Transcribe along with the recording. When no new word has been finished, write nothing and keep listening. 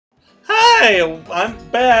Hey, I'm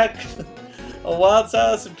back! A wild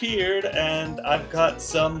Silas appeared, and I've got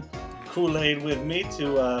some Kool-Aid with me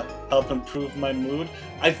to help improve my mood.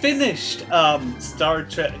 I finished Star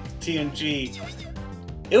Trek TNG.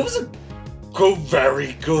 It was a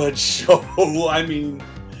very good show. I mean,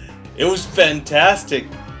 it was fantastic.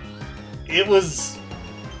 It was...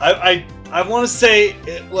 I want to say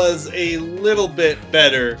it was a little bit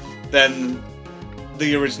better than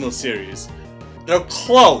the original series. They're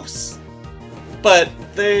close, but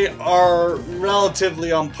they are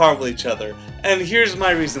relatively on par with each other. And here's my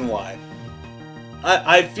reason why.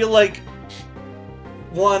 I feel like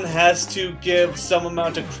one has to give some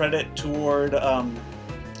amount of credit toward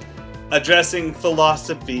addressing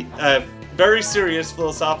philosophy, very serious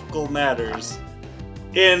philosophical matters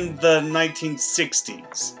in the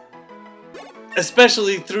 1960s.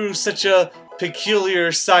 Especially through such a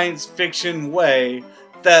peculiar science fiction way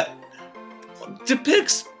that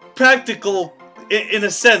depicts practical, in a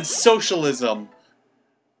sense, socialism.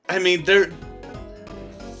 I mean,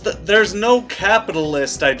 there's no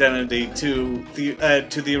capitalist identity to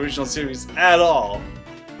the original series at all.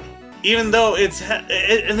 Even though it's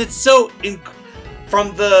so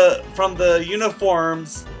from the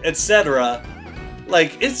uniforms, etc.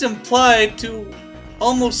 Like, it's implied to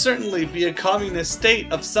almost certainly be a communist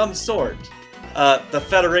state of some sort, the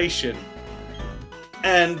Federation,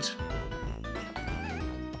 and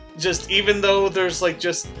just even though there's like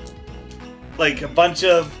just like a bunch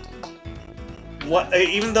of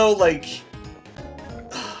even though like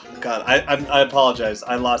God, I apologize,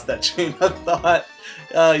 I lost that chain of thought.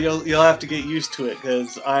 You'll have to get used to it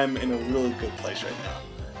because I'm in a really good place right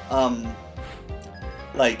now.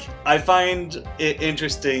 Like, I find it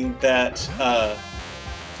interesting that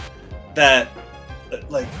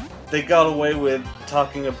like they got away with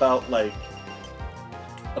talking about like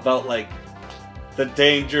the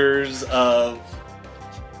dangers of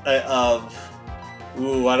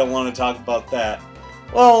ooh, I don't want to talk about that.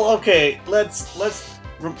 Well, okay,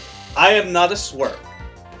 I am not a swerve,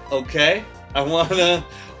 okay? I wanna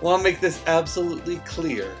make this absolutely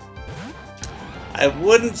clear. I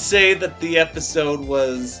wouldn't say that the episode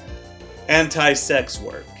was anti-sex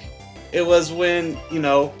work. It was when, you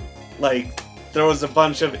know, like, there was a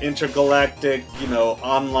bunch of intergalactic, you know,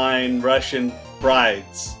 online Russian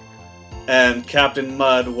brides, and Captain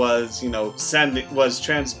Mudd was, you know,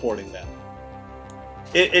 transporting them.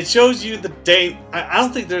 It shows you the I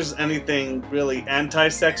don't think there's anything really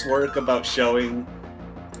anti-sex work about showing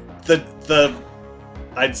the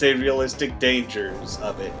I'd say realistic dangers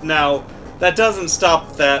of it. Now, that doesn't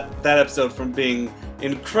stop that episode from being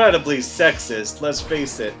incredibly sexist. Let's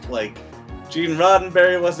face it, like, Gene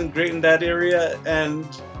Roddenberry wasn't great in that area, and,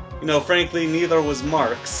 you know, frankly, neither was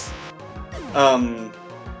Marx.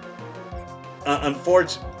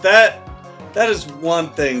 Unfortunately, that is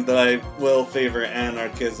one thing that I will favor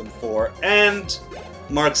anarchism for, and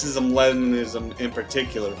Marxism-Leninism in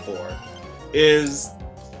particular for, is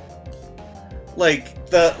like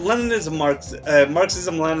the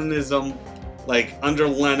Marxism-Leninism, like under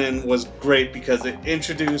Lenin, was great because it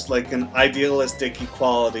introduced like an idealistic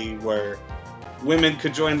equality where women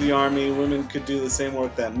could join the army, women could do the same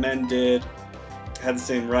work that men did, had the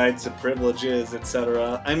same rights and privileges,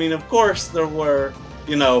 etc. I mean, of course, there were,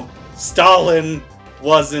 you know, Stalin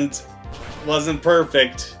wasn't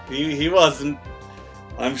perfect. He wasn't.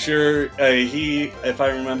 I'm sure if I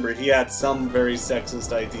remember, he had some very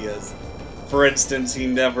sexist ideas. For instance, he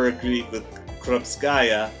never agreed with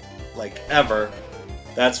Krupskaya, like, ever.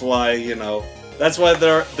 That's why, you know, that's why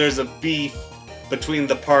there's a beef between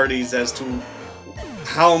the parties as to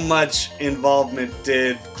how much involvement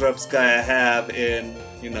did Krupskaya have in,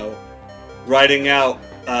 you know, writing out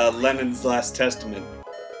Lenin's Testament,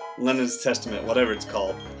 whatever it's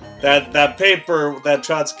called. That paper that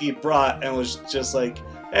Trotsky brought and was just like,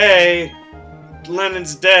 hey,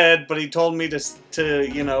 Lenin's dead, but he told me to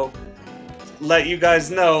you know, let you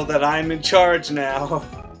guys know that I'm in charge now.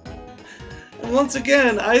 And once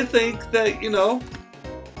again, I think that, you know,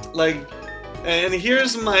 like, and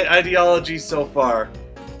here's my ideology so far.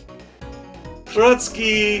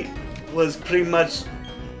 Trotsky was pretty much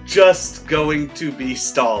just going to be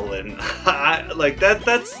Stalin. Like, that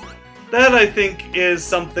I think is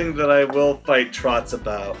something that I will fight Trots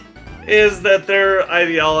about, is that their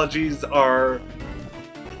ideologies are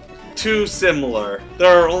too similar.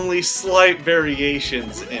 There are only slight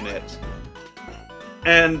variations in it.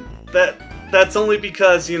 And that's only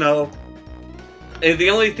because, you know,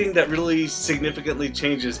 the only thing that really significantly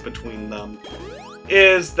changes between them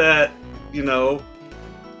is that, you know,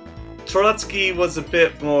 Trotsky was a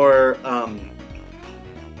bit more,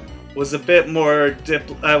 was a bit more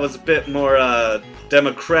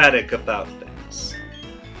democratic about things.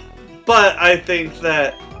 But I think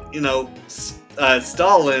that, you know,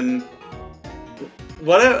 Stalin,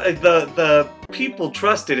 whatever, the people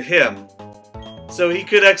trusted him, so he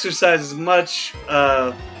could exercise as much,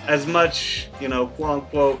 you know, quote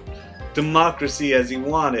unquote, democracy as he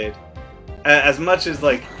wanted, as much as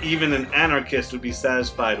like even an anarchist would be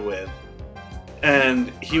satisfied with,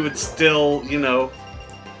 and he would still, you know,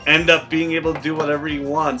 end up being able to do whatever he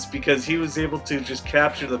wants because he was able to just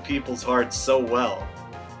capture the people's hearts so well.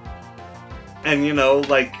 And, you know,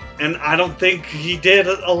 like, and I don't think he did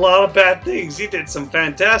a lot of bad things. He did some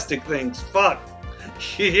fantastic things. Fuck.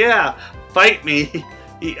 Yeah, fight me.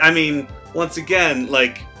 I mean, once again,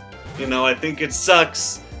 like, you know, I think it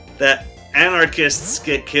sucks that anarchists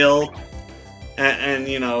get killed and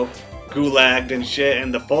you know, gulagged and shit,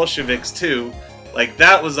 and the Bolsheviks too. Like,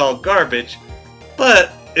 that was all garbage.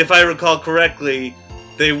 But if I recall correctly,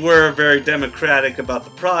 they were very democratic about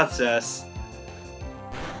the process.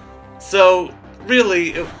 So,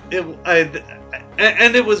 really,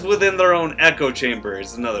 and it was within their own echo chamber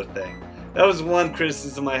is another thing. That was one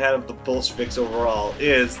criticism I had of the Bolsheviks overall,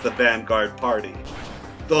 is the vanguard party.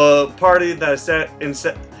 The party that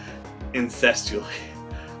incestuously,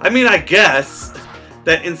 I mean, I guess,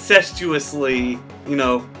 that incestuously, you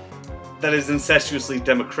know, that is incestuously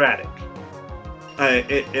democratic.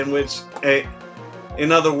 In which,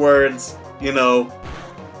 in other words, you know,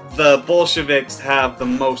 the Bolsheviks have the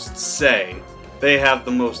most say. They have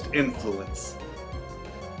the most influence.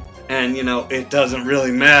 And, you know, it doesn't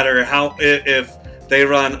really matter how, if they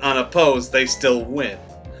run unopposed, they still win.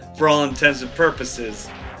 For all intents and purposes,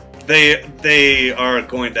 they are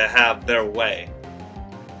going to have their way.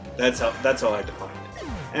 That's how I define it.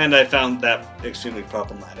 And I found that extremely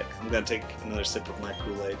problematic. I'm going to take another sip of my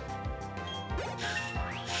Kool-Aid.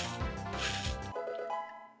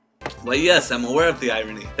 Well, yes, I'm aware of the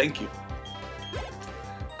irony. Thank you.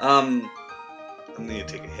 I'm going to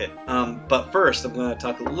take a hit. But first, I'm going to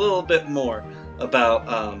talk a little bit more about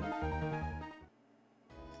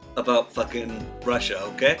fucking Russia,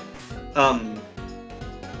 okay? About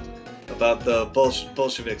the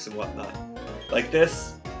Bolsheviks and whatnot. Like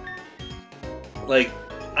this. Like,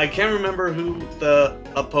 I can't remember who the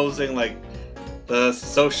opposing, like, the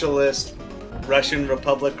Socialist Russian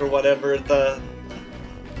Republic or whatever,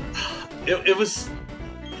 it was,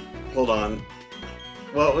 hold on,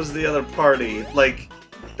 what was the other party? Like,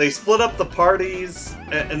 they split up the parties,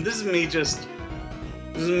 and this is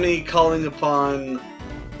me calling upon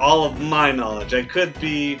all of my knowledge. I could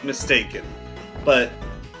be mistaken, but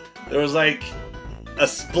there was like a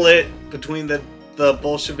split between the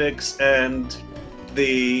Bolsheviks and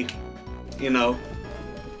the, you know,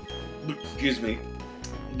 excuse me,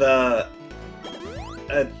 there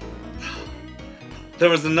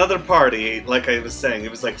was another party, like I was saying, it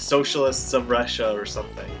was like Socialists of Russia or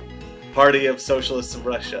something. Party of Socialists of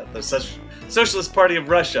Russia. The Socialist Party of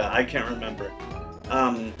Russia, I can't remember.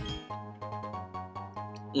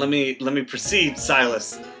 Let me proceed,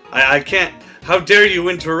 Silas. I can't, how dare you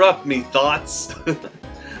interrupt me, thoughts?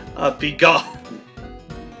 Be gone.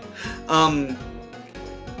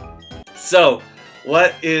 So,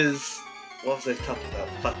 what was I talking about?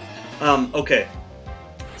 Fuck. Okay.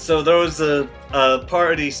 So there was a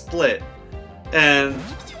party split, and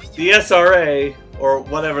the SRA, or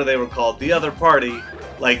whatever they were called, the other party,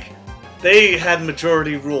 like, they had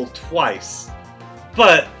majority rule twice.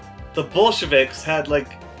 But the Bolsheviks had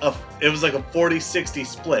like it was like a 40-60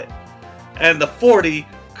 split. And the 40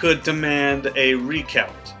 could demand a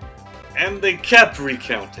recount. And they kept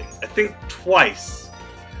recounting. I think twice.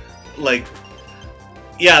 Like,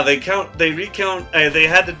 yeah, they recount, they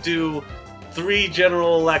had to do 3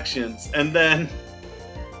 general elections, and then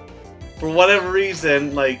for whatever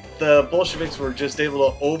reason, like, the Bolsheviks were just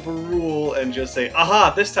able to overrule and just say,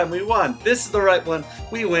 aha, this time we won, this is the right one,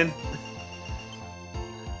 we win.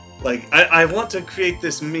 Like, I want to create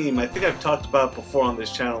this meme, I think I've talked about it before on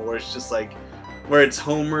this channel, where it's just like, where it's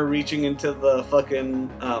Homer reaching into the fucking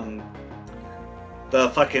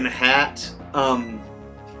hat,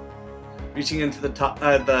 reaching into the top,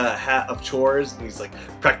 the hat of chores, and he's like,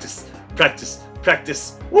 practice, practice,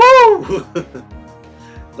 practice, woo!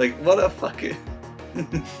 Like, what a fucking,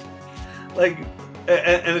 like,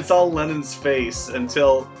 and it's all Lenin's face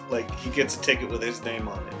until, like, he gets a ticket with his name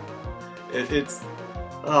on it. It's,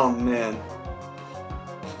 oh man.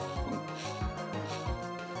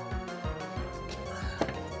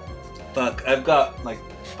 Fuck, I've got, like,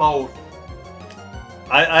 both.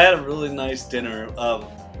 I had a really nice dinner of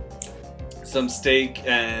some steak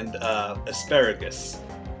and asparagus.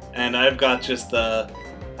 And I've got just the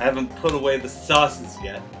I haven't put away the sauces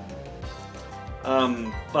yet.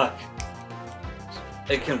 Fuck.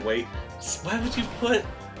 It can wait. Why would you put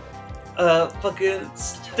fucking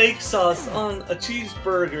steak sauce on a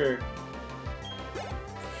cheeseburger?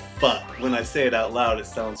 Fuck. When I say it out loud, it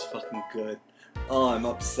sounds fucking good. Oh, I'm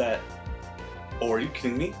upset. Oh, are you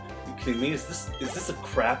kidding me? Are you kidding me? Is this a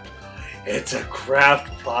craft? It's a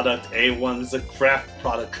craft product. A1 is a craft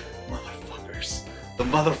product. Motherfuckers. The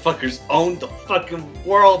motherfuckers own the fucking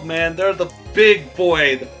world, man. They're the big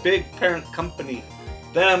boy, the big parent company.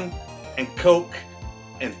 Them and Coke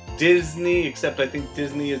and Disney, except I think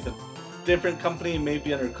Disney is a different company,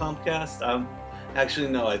 maybe under Comcast. Actually,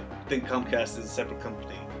 no, I think Comcast is a separate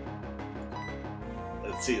company.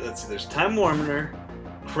 Let's see. There's Time Warner,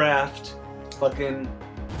 Kraft, fucking.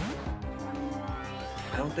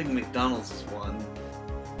 I don't think McDonald's is one.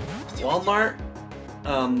 Walmart,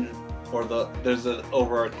 there's an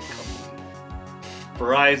overarching company.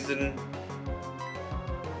 Verizon.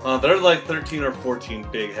 There are like 13 or 14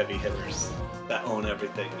 big heavy hitters that own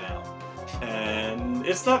everything now, and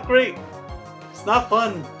it's not great. It's not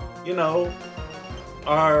fun, you know.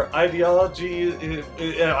 Our ideology,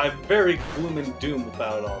 I'm very gloom and doom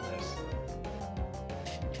about all this.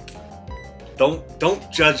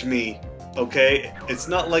 Don't judge me, okay? It's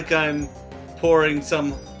not like I'm pouring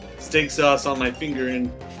some steak sauce on my finger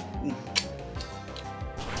and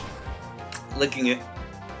licking it.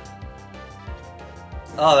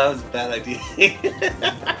 Oh, that was a bad idea.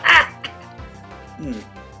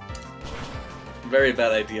 Very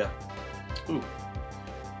bad idea. Ooh.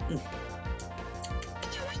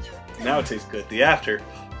 Now it tastes good. The after.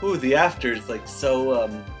 Ooh, the after is like so,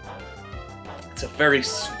 it's a very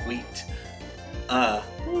sweet.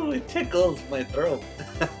 Ooh, it tickles my throat.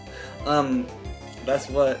 That's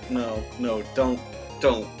what, no, don't.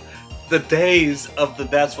 The days of the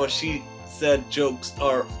that's what she said jokes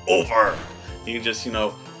are over. You can just, you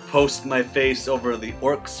know, post my face over the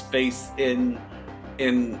orc's face in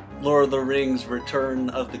Lord of the Rings Return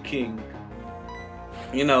of the King.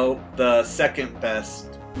 You know, the second best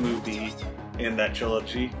movie in that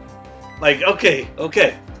trilogy. Like, okay.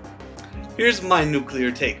 Here's my nuclear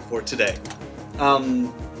take for today.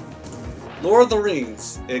 Lord of the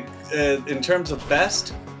Rings, in terms of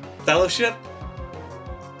best, Fellowship.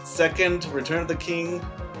 Second, Return of the King.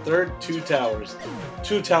 Third, Two Towers.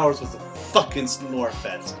 Two Towers was a fucking snore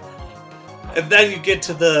fest. And then you get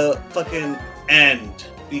to the fucking end.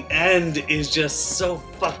 The end is just so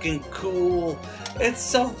fucking cool. It's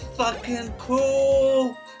so fucking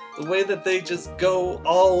cool. The way that they just go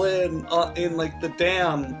all in like the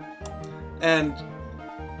dam. And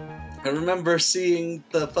I remember seeing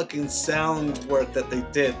the fucking sound work that they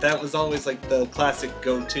did. That was always like the classic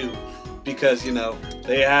go-to. Because, you know,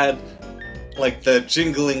 they had like the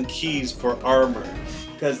jingling keys for armor.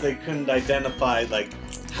 Because they couldn't identify like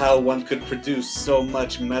how one could produce so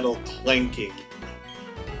much metal clanking.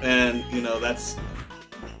 And, you know,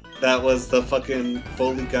 that was the fucking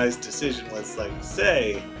Foley guy's decision. Was like,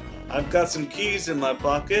 say, I've got some keys in my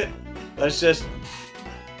pocket. Let's just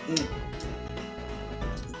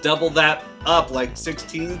double that up like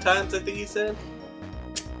 16 times, I think he said.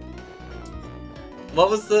 What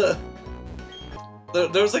was there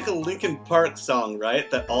was like a Linkin Park song, right?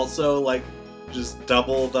 That also like just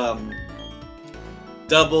doubled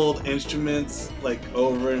instruments like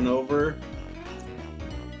over and over.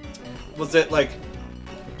 Was it like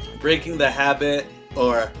Breaking the Habit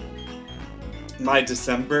or My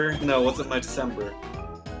December? No, it wasn't My December.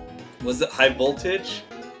 Was it High Voltage?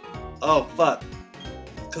 Oh fuck.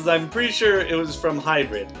 Because I'm pretty sure it was from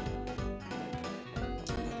Hybrid.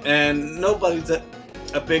 And nobody's a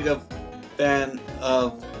big fan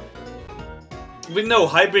of... We know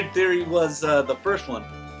Hybrid Theory was the first one.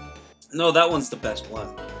 No, that one's the best one.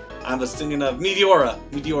 I was thinking of Meteora.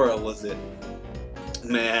 Meteora was it.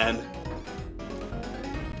 Man.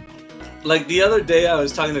 Like the other day I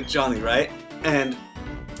was talking to Johnny, right? And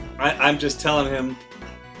I'm just telling him,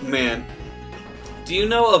 man, do you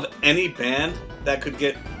know of any band that could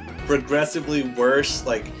get progressively worse,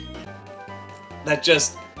 like, that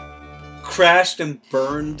just crashed and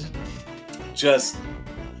burned, just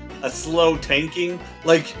a slow tanking,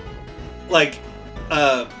 like,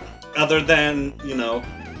 other than, you know,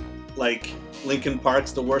 like, Linkin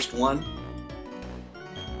Park's the worst one?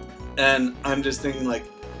 And I'm just thinking, like,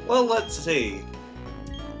 well, let's see.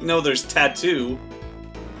 You know, there's Tattoo,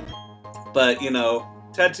 but, you know,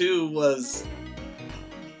 Tattoo was,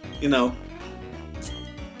 you know,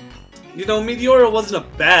 Meteora wasn't a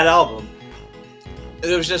bad album.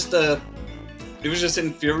 It was just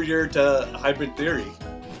inferior to Hybrid Theory.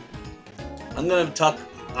 I'm gonna talk,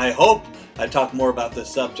 I hope I talk more about this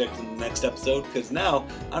subject in the next episode, because now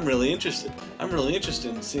I'm really interested. I'm really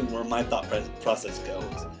interested in seeing where my thought process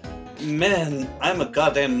goes. Man, I'm a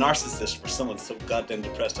goddamn narcissist for someone so goddamn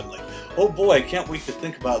depressed. I'm like, oh boy, I can't wait to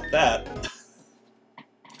think about that.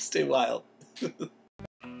 Stay wild.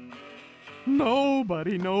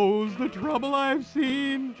 Nobody knows the trouble I've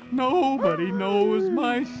seen. Nobody knows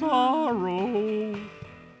my sorrow.